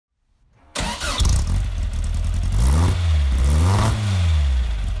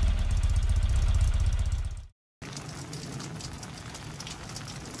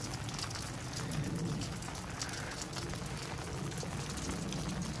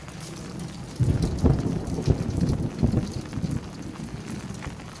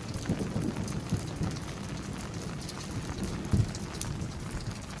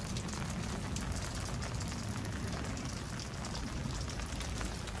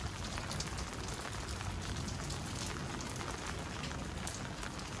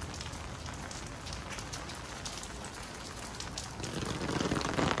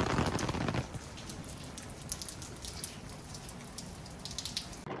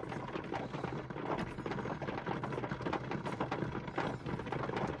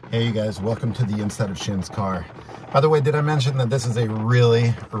Hey you guys, welcome to the inside of Shin's car. By the way, did I mention that this is a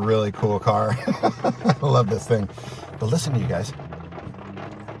really, really cool car? I love this thing. But listen to you guys.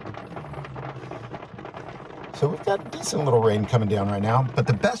 So we've got decent little rain coming down right now, but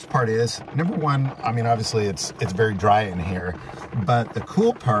the best part is, number one, I mean, obviously it's very dry in here, but the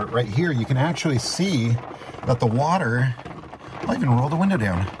cool part right here, you can actually see that the water, I'll even roll the window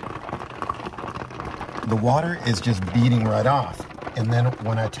down. The water is just beating right off. And then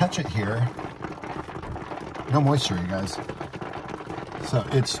when I touch it here, no moisture, you guys. So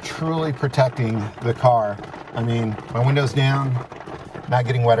it's truly protecting the car. I mean, my window's down, not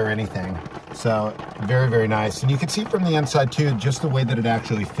getting wet or anything. So very, very nice. And you can see from the inside too, just the way that it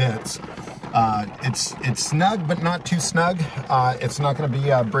actually fits. It's snug, but not too snug. It's not gonna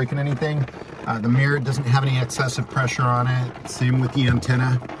be breaking anything. The mirror doesn't have any excessive pressure on it. Same with the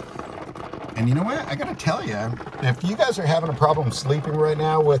antenna. And you know what? I gotta tell you, if you guys are having a problem sleeping right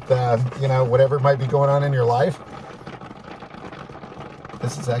now with, you know, whatever might be going on in your life,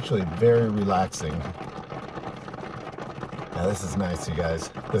 this is actually very relaxing. Now, this is nice, you guys.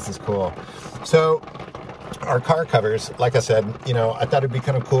 This is cool. So, our car covers, like I said, you know, I thought it'd be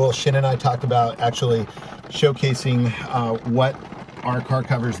kind of cool. Shin and I talked about actually showcasing what our car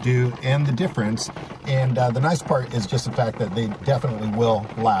covers do and the difference. And the nice part is just the fact that they definitely will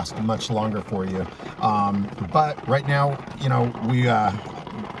last much longer for you. But right now, you know, we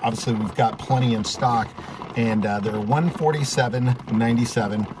obviously we've got plenty in stock, and they're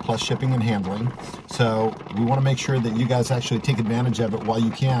 $147.97 plus shipping and handling. So we want to make sure that you guys actually take advantage of it while you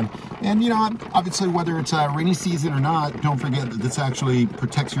can. And you know, obviously whether it's a rainy season or not, don't forget that this actually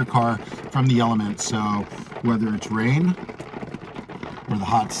protects your car from the elements. So whether it's rain or the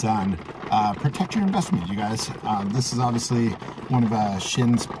hot sun, protect your investment, you guys. This is obviously one of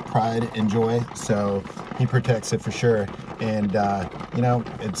Shin's pride and joy, so he protects it for sure. And you know,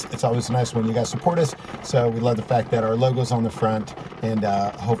 it's always nice when you guys support us. So we love the fact that our logo's on the front, and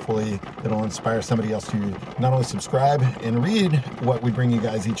hopefully it'll inspire somebody else to not only subscribe and read what we bring you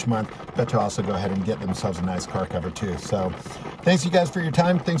guys each month, but to also go ahead and get themselves a nice car cover too. So thanks you guys for your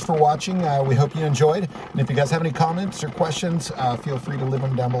time. Thanks for watching. We hope you enjoyed. And if you guys have any comments or questions, feel free to leave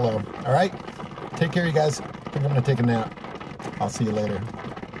them down below. All right, take care, you guys. I think I'm gonna take a nap. I'll see you later.